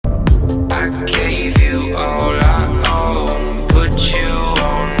I gave you all I own, put you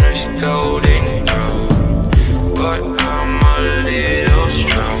on this golden throne, but I'm a little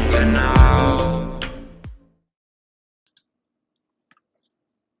stronger now.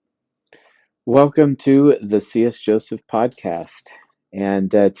 Welcome to the C.S. Joseph podcast.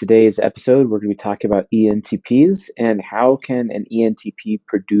 And today's episode, we're going to be talking about ENTPs and how can an ENTP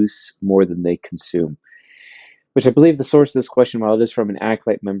produce more than they consume. Which I believe the source of this question, while it is from an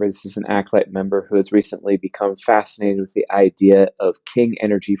Acolyte member, this is an Acolyte member who has recently become fascinated with the idea of king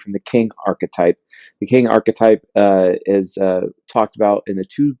energy from the king archetype. The king archetype is talked about in the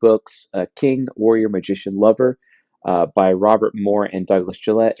two books, King, Warrior, Magician, Lover, by Robert Moore and Douglas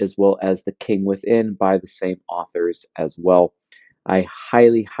Gillette, as well as The King Within by the same authors as well. I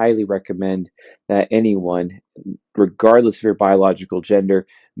highly, highly recommend that anyone, regardless of your biological gender,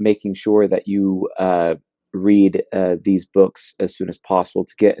 making sure that you read these books as soon as possible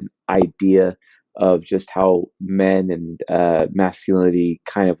to get an idea of just how men and masculinity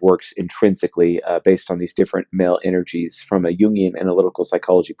kind of works intrinsically based on these different male energies from a Jungian analytical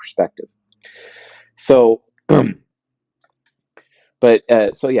psychology perspective. So,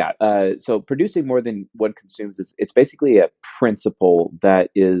 so producing more than one consumes it's basically a principle that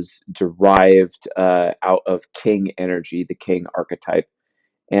is derived out of king energy, the king archetype.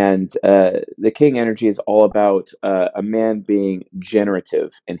 And the king energy is all about a man being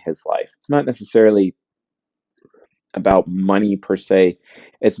generative in his life. It's not necessarily about money per se.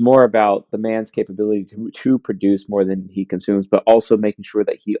 It's more about the man's capability to produce more than he consumes, but also making sure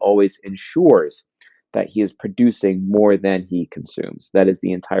that he always ensures that he is producing more than he consumes. That is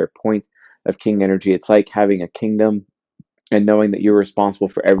the entire point of king energy. It's like having a kingdom and knowing that you're responsible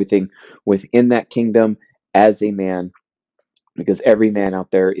for everything within that kingdom as a man, because every man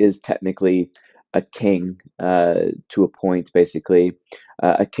out there is technically a king to a point, basically.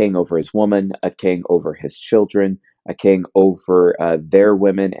 A king over his woman, a king over his children, a king over their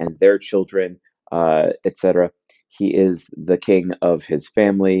women and their children, etc. He is the king of his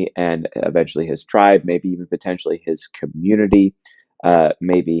family and eventually his tribe, maybe even potentially his community,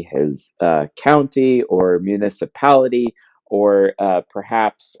 maybe his county or municipality, or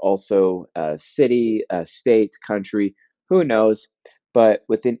perhaps also city, state, country, who knows? But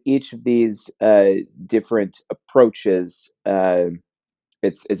within each of these different approaches,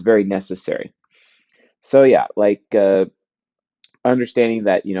 it's very necessary. So yeah, like understanding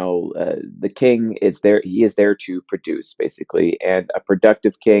that the king is there, he is there to produce basically, and a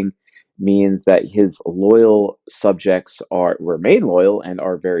productive king means that his loyal subjects are remain loyal and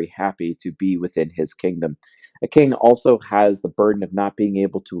are very happy to be within his kingdom. A king also has the burden of not being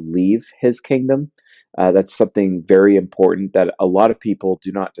able to leave his kingdom. That's something very important that a lot of people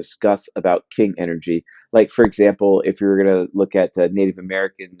do not discuss about king energy. Like, for example, if you're going to look at Native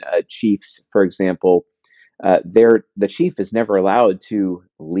American chiefs, for example, the chief is never allowed to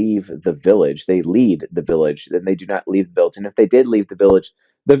leave the village. They lead the village, then they do not leave the village. And if they did leave the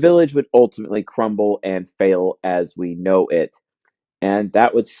village would ultimately crumble and fail as we know it. And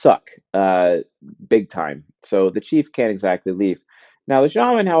that would suck big time. So the chief can't exactly leave. Now, the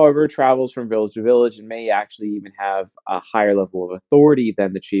shaman, however, travels from village to village and may actually even have a higher level of authority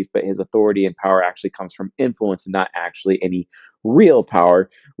than the chief, but his authority and power actually comes from influence and not actually any real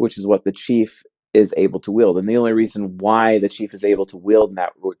power, which is what the chief is able to wield. And the only reason why the chief is able to wield in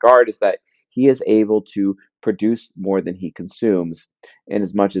that regard is that he is able to produce more than he consumes. And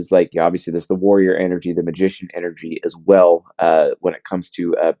as much as, like, obviously there's the warrior energy, the magician energy as well, when it comes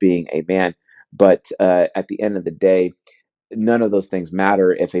to being a man. But at the end of the day, none of those things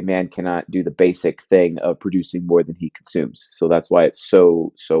matter if a man cannot do the basic thing of producing more than he consumes. So that's why it's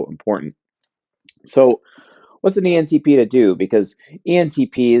so important. So what's an ENTP to do? Because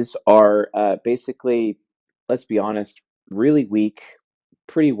ENTPs are basically, let's be honest, really weak,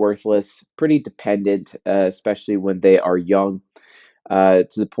 pretty worthless, pretty dependent, especially when they are young, to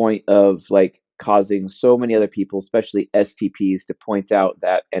the point of like causing so many other people, especially STPs, to point out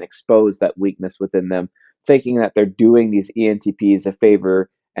that and expose that weakness within them, thinking that they're doing these ENTPs a favor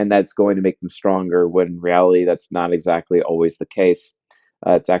and that's going to make them stronger, when in reality that's not exactly always the case.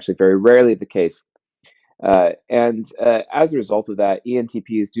 It's actually very rarely the case. And as a result of that,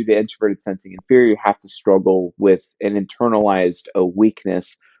 ENTPs, due to introverted sensing inferior, have to struggle with an internalized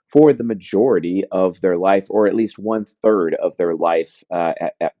weakness for the majority of their life, or at least 1/3 of their life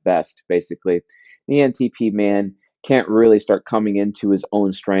at best, basically. The ENTP man can't really start coming into his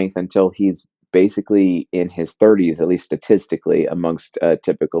own strength until he's basically in his 30s, at least statistically, amongst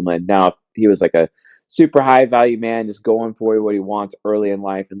typical men. Now, if he was like a super high value man, just going for what he wants early in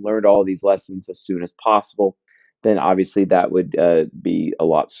life and learned all these lessons as soon as possible, then obviously that would be a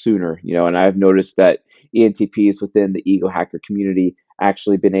lot sooner, And I've noticed that ENTPs within the ego hacker community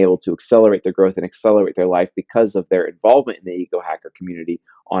actually been able to accelerate their growth and accelerate their life because of their involvement in the ego hacker community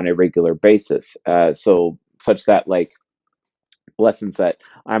on a regular basis. So such that like lessons that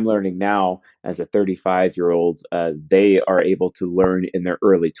I'm learning now as a 35-year-old, they are able to learn in their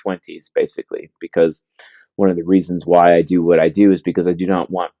early 20s, basically, because one of the reasons why I do what I do is because I do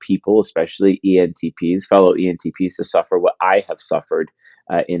not want people, especially ENTPs, fellow ENTPs, to suffer what I have suffered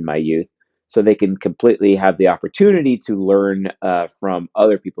in my youth. So they can completely have the opportunity to learn from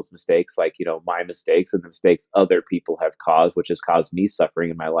other people's mistakes, like my mistakes and the mistakes other people have caused, which has caused me suffering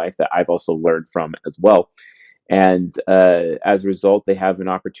in my life that I've also learned from as well. And as a result, they have an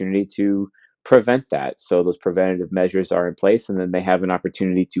opportunity to prevent that. So those preventative measures are in place, and then they have an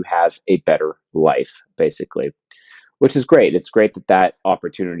opportunity to have a better life, basically, which is great. It's great that that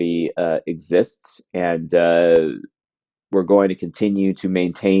opportunity exists, and we're going to continue to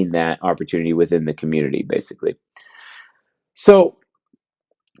maintain that opportunity within the community, basically. So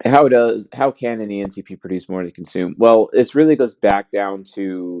how can an ENTP produce more to consume? Well, this really goes back down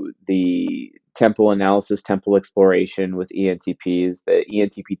to the temple analysis, temple exploration with ENTPs. The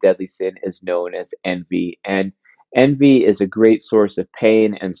ENTP deadly sin is known as envy, and envy is a great source of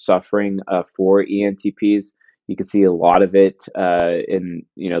pain and suffering for ENTPs. You can see a lot of it in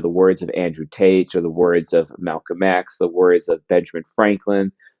the words of Andrew Tate, or the words of Malcolm X, the words of Benjamin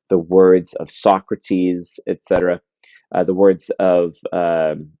Franklin, the words of Socrates, etc. The words of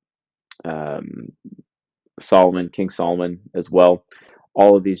um, Solomon, King Solomon as well.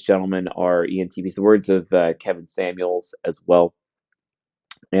 All of these gentlemen are ENTPs. The words of Kevin Samuels as well.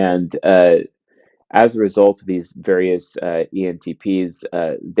 And as a result of these various ENTPs,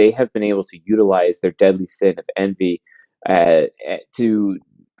 they have been able to utilize their deadly sin of envy to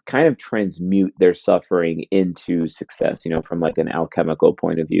kind of transmute their suffering into success, from like an alchemical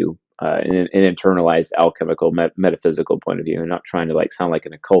point of view, an internalized alchemical metaphysical point of view. I'm not trying to like sound like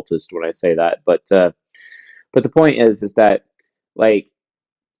an occultist when I say that, but the point is that like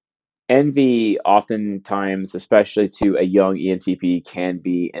envy oftentimes, especially to a young ENTP, can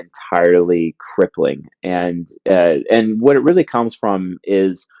be entirely crippling. And what it really comes from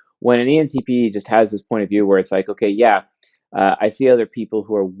is when an ENTP just has this point of view where it's like, okay, yeah, I see other people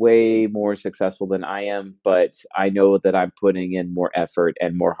who are way more successful than I am, but I know that I'm putting in more effort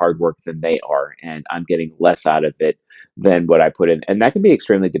and more hard work than they are, and I'm getting less out of it than what I put in. And that can be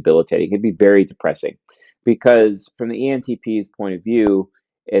extremely debilitating. It can be very depressing because from the ENTP's point of view,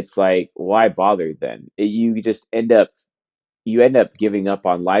 it's like, why bother then? You end up giving up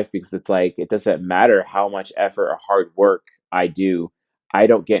on life because it's like it doesn't matter how much effort or hard work I do, I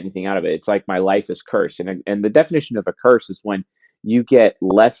don't get anything out of it. It's like my life is cursed. And the definition of a curse is when you get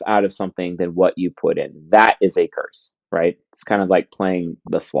less out of something than what you put in. That is a curse, right? It's kind of like playing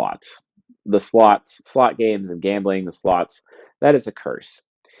the slots. Slot games and gambling, the slots, that is a curse.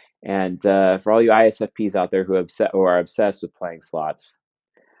 And for all you ISFPs out there who are obsessed with playing slots,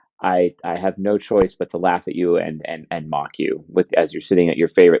 I have no choice but to laugh at you and mock you as you're sitting at your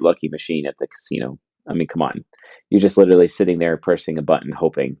favorite lucky machine at the casino. I mean, come on. You're just literally sitting there pressing a button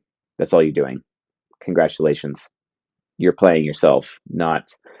hoping. That's all you're doing. Congratulations. You're playing yourself,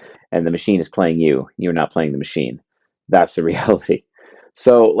 not and the machine is playing you. You're not playing the machine. That's the reality.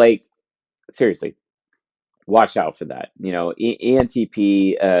 So like seriously, watch out for that.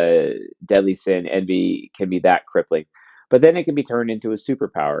 ENTP, deadly sin, envy can be that crippling, but then it can be turned into a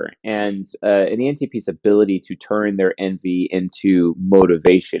superpower. And an ENTP's ability to turn their envy into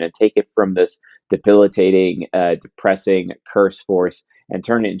motivation and take it from this debilitating, depressing curse force and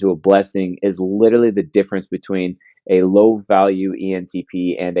turn it into a blessing is literally the difference between a low value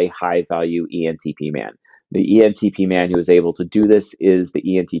ENTP and a high value ENTP man. The ENTP man who is able to do this is the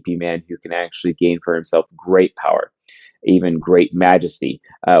ENTP man who can actually gain for himself great power, even great majesty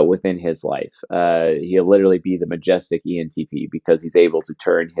within his life. He'll literally be the majestic ENTP because he's able to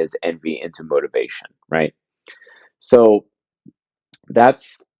turn his envy into motivation, right? So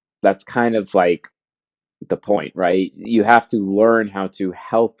that's kind of like the point, right? You have to learn how to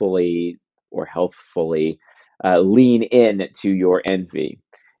healthfully lean in to your envy.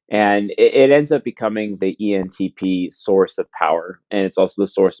 And it ends up becoming the ENTP source of power, and it's also the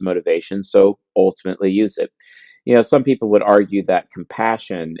source of motivation. So ultimately, use it. Some people would argue that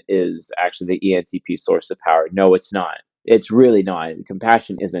compassion is actually the ENTP source of power. No, it's not. It's really not.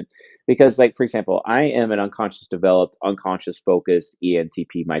 Compassion isn't. Because, like, for example, I am an unconscious developed, unconscious focused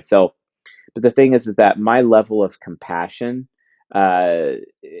ENTP myself. But the thing is that my level of compassion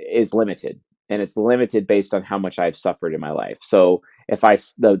is limited. and it's limited based on how much I've suffered in my life. So if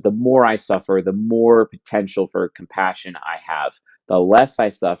the more I suffer, the more potential for compassion I have. The less I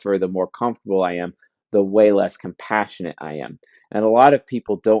suffer, the more comfortable I am, the way less compassionate I am. And a lot of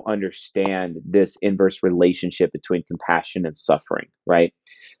people don't understand this inverse relationship between compassion and suffering, right?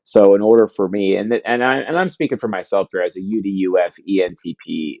 So in order for me, I'm speaking for myself here as a UDUF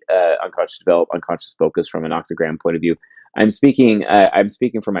ENTP, unconscious develop, unconscious focus from an octagram point of view. I'm speaking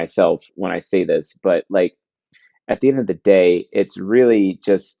for myself when I say this, but like at the end of the day, it's really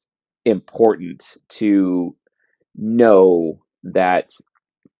just important to know that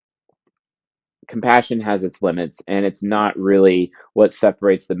compassion has its limits, and it's not really what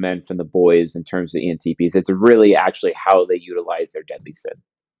separates the men from the boys in terms of ENTPs. It's really actually how they utilize their deadly sin.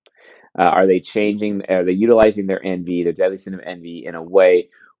 Are they changing? Are they utilizing their envy, their deadly sin of envy, in a way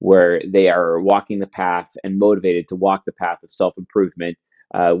where they are walking the path and motivated to walk the path of self improvement,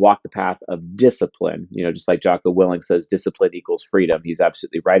 walk the path of discipline? You know, just like Jocko Willing says, discipline equals freedom. He's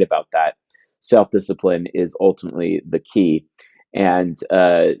absolutely right about that. Self discipline is ultimately the key. And,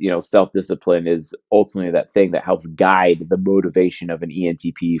 self discipline is ultimately that thing that helps guide the motivation of an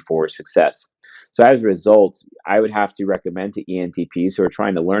ENTP for success. So as a result, I would have to recommend to ENTPs who are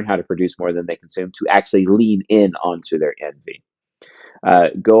trying to learn how to produce more than they consume to actually lean in onto their envy.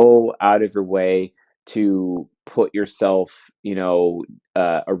 Go out of your way to put yourself,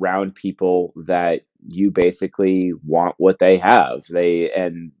 around people that you basically want what they have.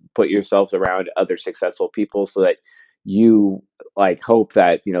 And put yourselves around other successful people so that you like hope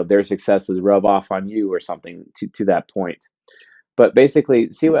that their successes rub off on you or something to that point. But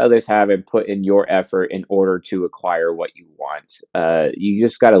basically, see what others have and put in your effort in order to acquire what you want. You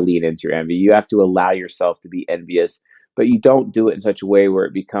just got to lean into your envy. You have to allow yourself to be envious, but you don't do it in such a way where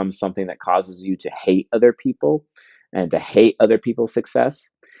it becomes something that causes you to hate other people and to hate other people's success.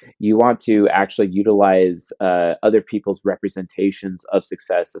 You want to actually utilize other people's representations of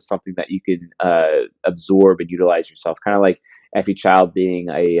success as something that you can absorb and utilize yourself. Kind of like Effie Child being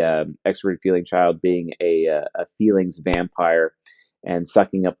a extroverted feeling child, being a feelings vampire, and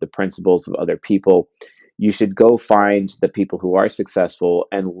sucking up the principles of other people. You should go find the people who are successful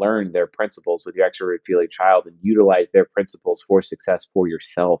and learn their principles with your extroverted feeling child and utilize their principles for success for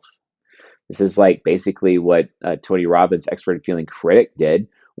yourself. This is like basically what Tony Robbins, extroverted feeling critic, did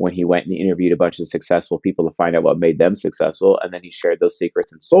when he went and interviewed a bunch of successful people to find out what made them successful, and then he shared those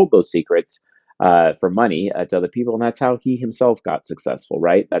secrets and sold those secrets for money to other people, and that's how he himself got successful.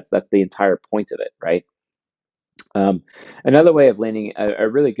 Right? That's the entire point of it. Right? Another way of leaning, a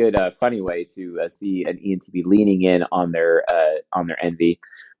really good, funny way to see an ENTP leaning in on their envy,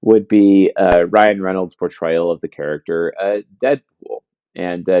 would be Ryan Reynolds' portrayal of the character Deadpool.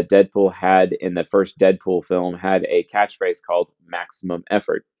 And Deadpool had, in the first Deadpool film, had a catchphrase called "maximum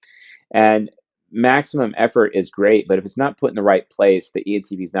effort." And maximum effort is great, but if it's not put in the right place, the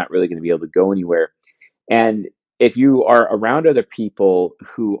ENTP is not really going to be able to go anywhere. And if you are around other people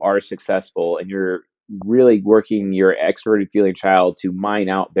who are successful and you're really working your extroverted feeling child to mine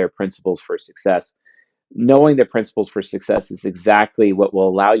out their principles for success, knowing the principles for success is exactly what will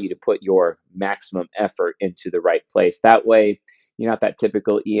allow you to put your maximum effort into the right place. That way, you're not that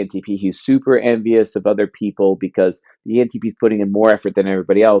typical ENTP who's super envious of other people because the ENTP is putting in more effort than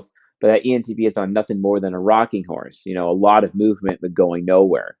everybody else, but that ENTP is on nothing more than a rocking horse, a lot of movement but going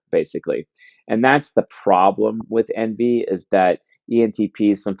nowhere, basically. And that's the problem with envy, is that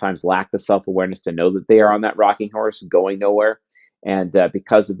ENTPs sometimes lack the self-awareness to know that they are on that rocking horse going nowhere. And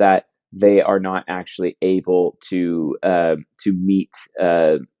because of that, they are not actually able to meet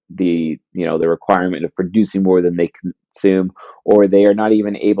the requirement of producing more than they consume, or they are not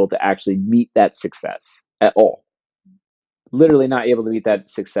even able to actually meet that success at all. Literally not able to meet that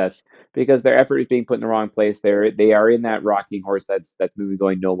success because their effort is being put in the wrong place. They are in that rocking horse that's moving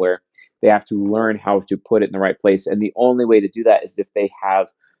going nowhere. They have to learn how to put it in the right place, and the only way to do that is if they have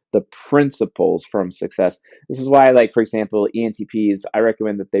the principles from success. This is why, like, for example, ENTPs, I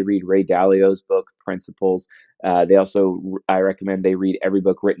recommend that they read Ray Dalio's book, Principles. I recommend they read every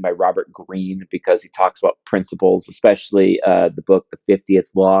book written by Robert Greene because he talks about principles, especially the book, The 50th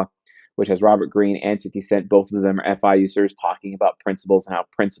Law, which has Robert Greene and 50 Cent. Both of them are FI users talking about principles and how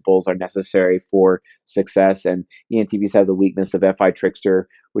principles are necessary for success. And ENTPs have the weakness of FI Trickster,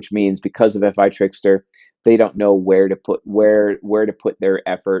 which means because of FI Trickster, they don't know where to put their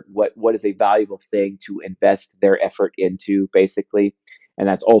effort. What is a valuable thing to invest their effort into, basically. And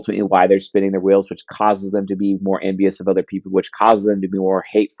that's ultimately why they're spinning their wheels, which causes them to be more envious of other people, which causes them to be more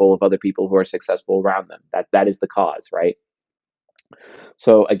hateful of other people who are successful around them. That is the cause, right?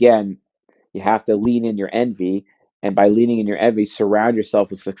 So again, you have to lean in your envy And by leaning in your envy, surround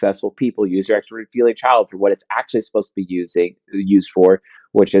yourself with successful people. Use your extroverted feeling child for what it's actually supposed to be used for,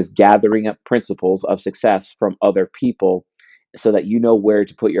 which is gathering up principles of success from other people so that you know where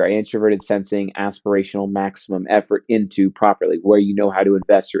to put your introverted sensing aspirational maximum effort into properly, where you know how to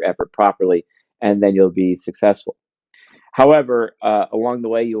invest your effort properly, and then you'll be successful. However, along the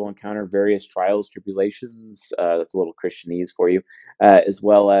way, you will encounter various trials, tribulations. That's a little Christianese for you, as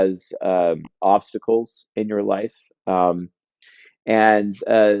well as obstacles in your life. And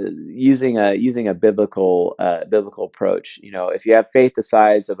using a biblical approach, if you have faith the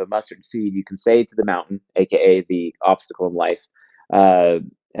size of a mustard seed, you can say to the mountain, aka the obstacle in life, uh,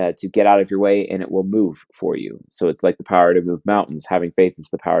 to get out of your way, and it will move for you. So it's like the power to move mountains. Having faith is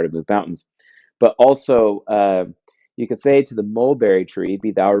the power to move mountains. But also, you could say to the mulberry tree,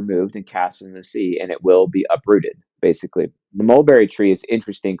 "Be thou removed and cast into the sea," and it will be uprooted. Basically, the mulberry tree is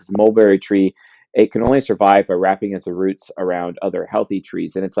interesting because the mulberry tree, it can only survive by wrapping its roots around other healthy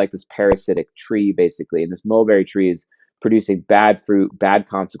trees. And it's like this parasitic tree, basically. And this mulberry tree is producing bad fruit, bad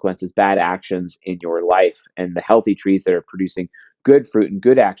consequences, bad actions in your life. And the healthy trees that are producing good fruit and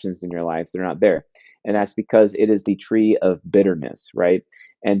good actions in your life, they're not there. And that's because it is the tree of bitterness, right?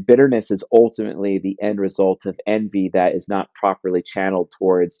 And bitterness is ultimately the end result of envy that is not properly channeled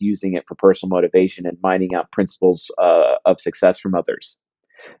towards using it for personal motivation and mining out principles of success from others.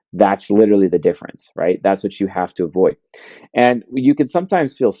 That's literally the difference, right? That's what you have to avoid. And you can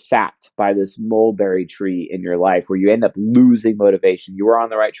sometimes feel sapped by this mulberry tree in your life where you end up losing motivation. You were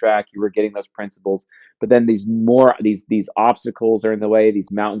on the right track, you were getting those principles, but then these obstacles are in the way, these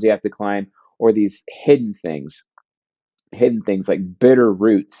mountains you have to climb, or these hidden things like bitter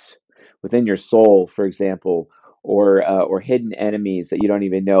roots within your soul, for example, or hidden enemies that you don't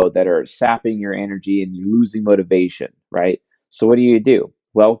even know that are sapping your energy and you're losing motivation, right? So what do you do?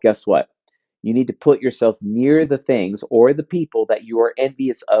 Well, guess what? You need to put yourself near the things or the people that you are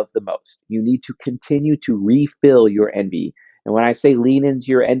envious of the most. You need to continue to refill your envy. And when I say lean into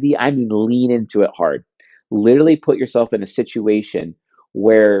your envy, I mean lean into it hard. Literally put yourself in a situation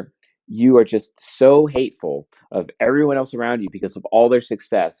where you are just so hateful of everyone else around you because of all their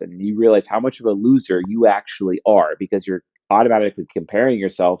success, and you realize how much of a loser you actually are because you're automatically comparing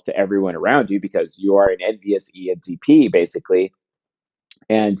yourself to everyone around you because you are an envious ENTP, basically.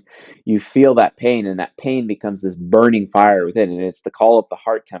 And you feel that pain, and that pain becomes this burning fire within. And it's the call of the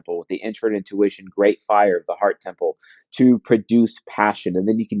heart temple with the introvert intuition, great fire of the heart temple to produce passion. And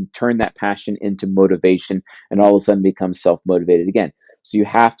then you can turn that passion into motivation and all of a sudden become self motivated again. So you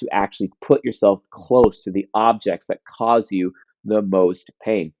have to actually put yourself close to the objects that cause you the most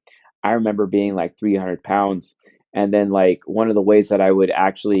pain. I remember being like 300 pounds. And then, like, one of the ways that I would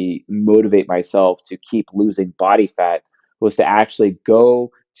actually motivate myself to keep losing body fat was to actually go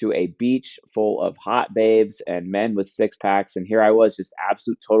to a beach full of hot babes and men with six packs. And here I was, just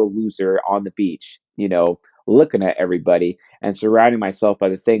absolute total loser on the beach, looking at everybody and surrounding myself by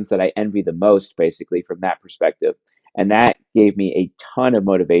the things that I envy the most, basically, from that perspective. And that gave me a ton of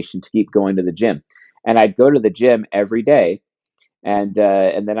motivation to keep going to the gym. And I'd go to the gym every day, and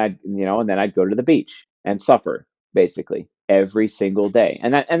then I'd go to the beach and suffer basically every single day.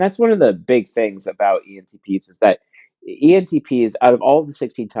 And that's one of the big things about ENTPs is that ENTPs, out of all of the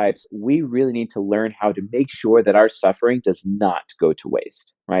 16 types, we really need to learn how to make sure that our suffering does not go to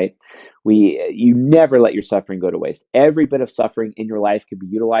waste, right? You never let your suffering go to waste. Every bit of suffering in your life can be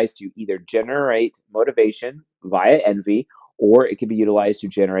utilized to either generate motivation via envy, or it can be utilized to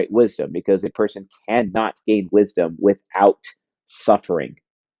generate wisdom, because a person cannot gain wisdom without suffering.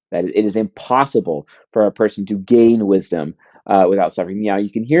 That it is impossible for a person to gain wisdom without suffering. Now,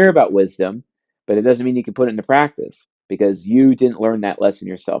 you can hear about wisdom, but it doesn't mean you can put it into practice because you didn't learn that lesson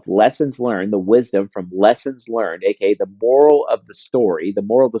yourself. Lessons learned, the wisdom from lessons learned, aka the moral of the story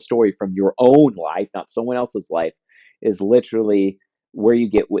from your own life, not someone else's life, is literally where you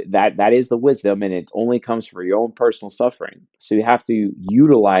get that. That is the wisdom, and it only comes from your own personal suffering. So you have to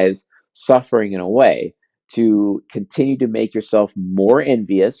utilize suffering in a way to continue to make yourself more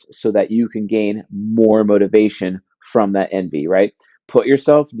envious so that you can gain more motivation from that envy, right? Put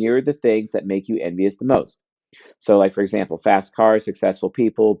yourself near the things that make you envious the most. So, like, for example, fast cars, successful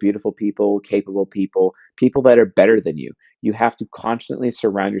people, beautiful people, capable people, people that are better than you. You have to constantly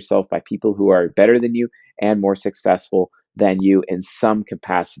surround yourself by people who are better than you and more successful than you in some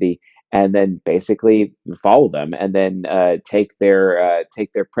capacity, and then basically follow them, and then take their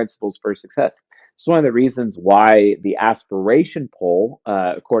principles for success. It's one of the reasons why the aspiration poll,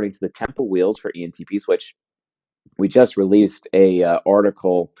 according to the Temple Wheels for ENTPs, which we just released a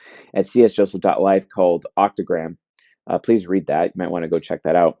article at csjoseph.life called Octogram. Please read that. You might want to go check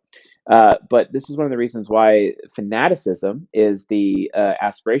that out. But this is one of the reasons why fanaticism is the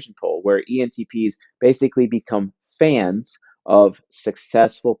aspiration poll, where ENTPs basically become fans of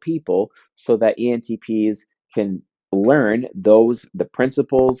successful people so that ENTPs can learn the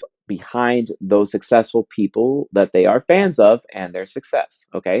principles behind those successful people that they are fans of and their success.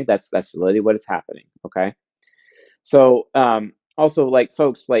 Okay, that's literally what is happening. Okay, so also, like,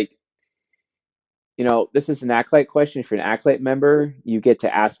 folks, like, this is an Acolyte question. If you're an Acolyte member, you get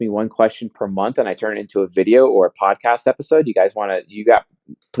to ask me one question per month, and I turn it into a video or a podcast episode.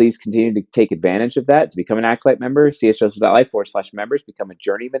 Please continue to take advantage of that. To become an Acolyte member, csjoseph.life/members, become a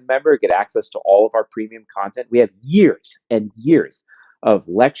Journeyman member, get access to all of our premium content. We have years and years of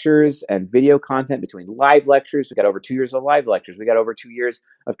lectures and video content between live lectures. We got over 2 years of live lectures. We got over 2 years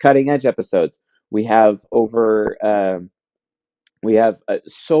of cutting edge episodes. We have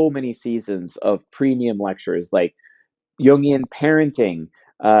so many seasons of premium lectures like Jungian parenting,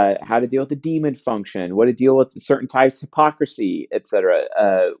 how to deal with the demon function, what to deal with certain types of hypocrisy, etc.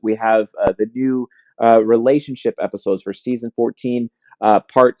 We have the new relationship episodes for season 14,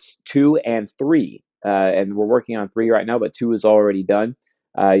 parts 2 and 3. And we're working on 3 right now, but 2 is already done.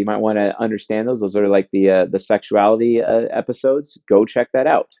 You might want to understand those. Those are like the sexuality episodes. Go check that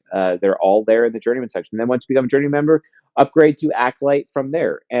out. They're all there in the Journeyman section. And then once you become a Journeyman member, upgrade to Acolyte from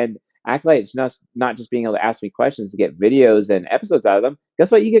there. And Acolyte is not just being able to ask me questions to get videos and episodes out of them.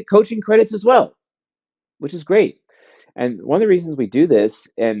 Guess what? You get coaching credits as well, which is great. And one of the reasons we do this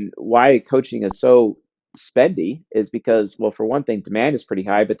and why coaching is so spendy is because, well, for one thing, demand is pretty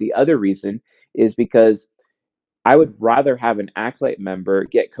high. But the other reason is because I would rather have an Acolyte member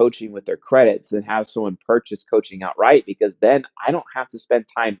get coaching with their credits than have someone purchase coaching outright, because then I don't have to spend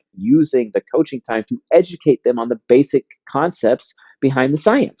time using the coaching time to educate them on the basic concepts behind the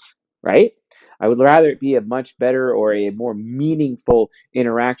science, right? I would rather it be a much better or a more meaningful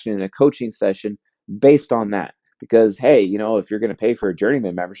interaction in a coaching session based on that. Because, hey, if you're going to pay for a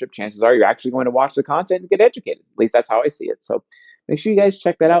Journeyman membership, chances are you're actually going to watch the content and get educated. At least that's how I see it. So make sure you guys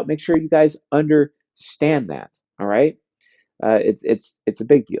check that out. Make sure you guys understand that. All right, it's a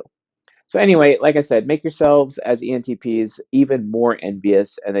big deal. So anyway, like I said, make yourselves as ENTPs even more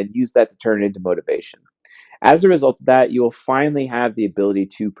envious, and then use that to turn it into motivation. As a result of that, you will finally have the ability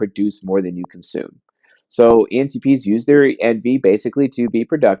to produce more than you consume. So ENTPs use their envy basically to be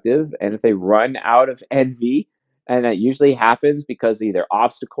productive, and if they run out of envy, and that usually happens because of either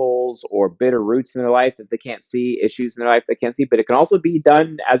obstacles or bitter roots in their life that they can't see, issues in their life they can't see, but it can also be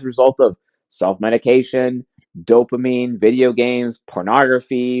done as a result of self-medication, dopamine, video games,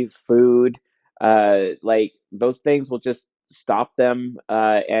 pornography, food. Like, those things will just stop them,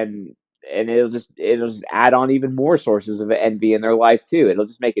 and it'll just add on even more sources of envy in their life too. It'll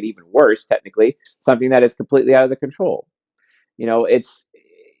just make it even worse, technically, something that is completely out of the control. It's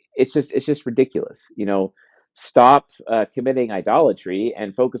just ridiculous. Stop committing idolatry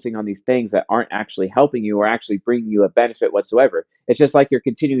and focusing on these things that aren't actually helping you or actually bringing you a benefit whatsoever. It's just like you're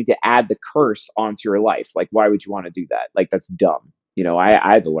continuing to add the curse onto your life. Like, why would you want to do that? Like, that's dumb. I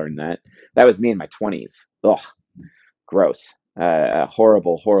had to learn that. That was me in my 20s. Ugh, gross. A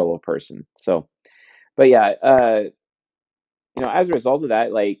horrible person. So, but yeah, as a result of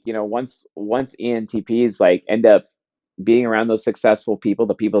that, like, once ENTPs like end up being around those successful people,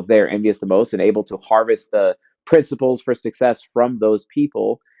 the people they're envious the most, and able to harvest the principles for success from those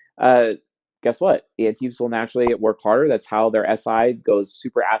people, guess what? ENTPs will naturally work harder. That's how their SI goes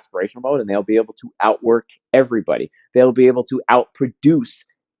super aspirational mode, and they'll be able to outwork everybody. They'll be able to outproduce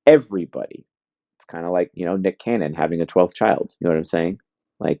everybody. It's kind of like, Nick Cannon having a 12th child. You know what I'm saying?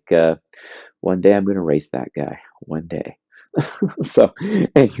 Like, one day I'm going to race that guy. One day. So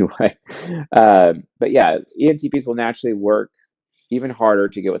anyway, but yeah, ENTPs will naturally work even harder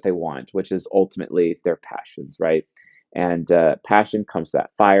to get what they want, which is ultimately their passions, right? And passion comes to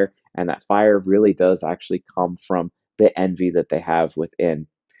that fire, and that fire really does actually come from the envy that they have within.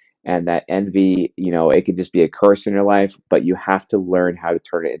 And that envy, it could just be a curse in your life, but you have to learn how to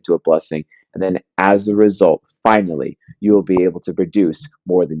turn it into a blessing. And then as a result, finally, you will be able to produce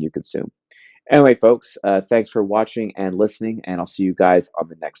more than you consume. Anyway, folks, thanks for watching and listening, and I'll see you guys on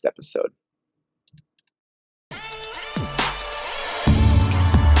the next episode.